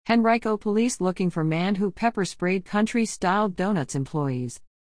Henrico Police looking for man who pepper-sprayed country-style donuts employees.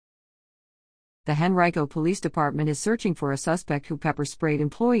 The Henrico Police Department is searching for a suspect who pepper-sprayed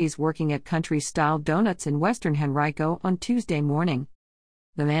employees working at country-style donuts in western Henrico on Tuesday morning.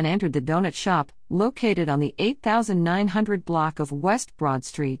 The man entered the donut shop, located on the 8900 block of West Broad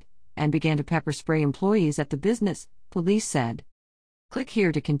Street, and began to pepper-spray employees at the business, police said. Click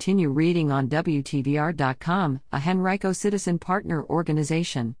here to continue reading on WTVR.com, a Henrico citizen partner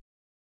organization.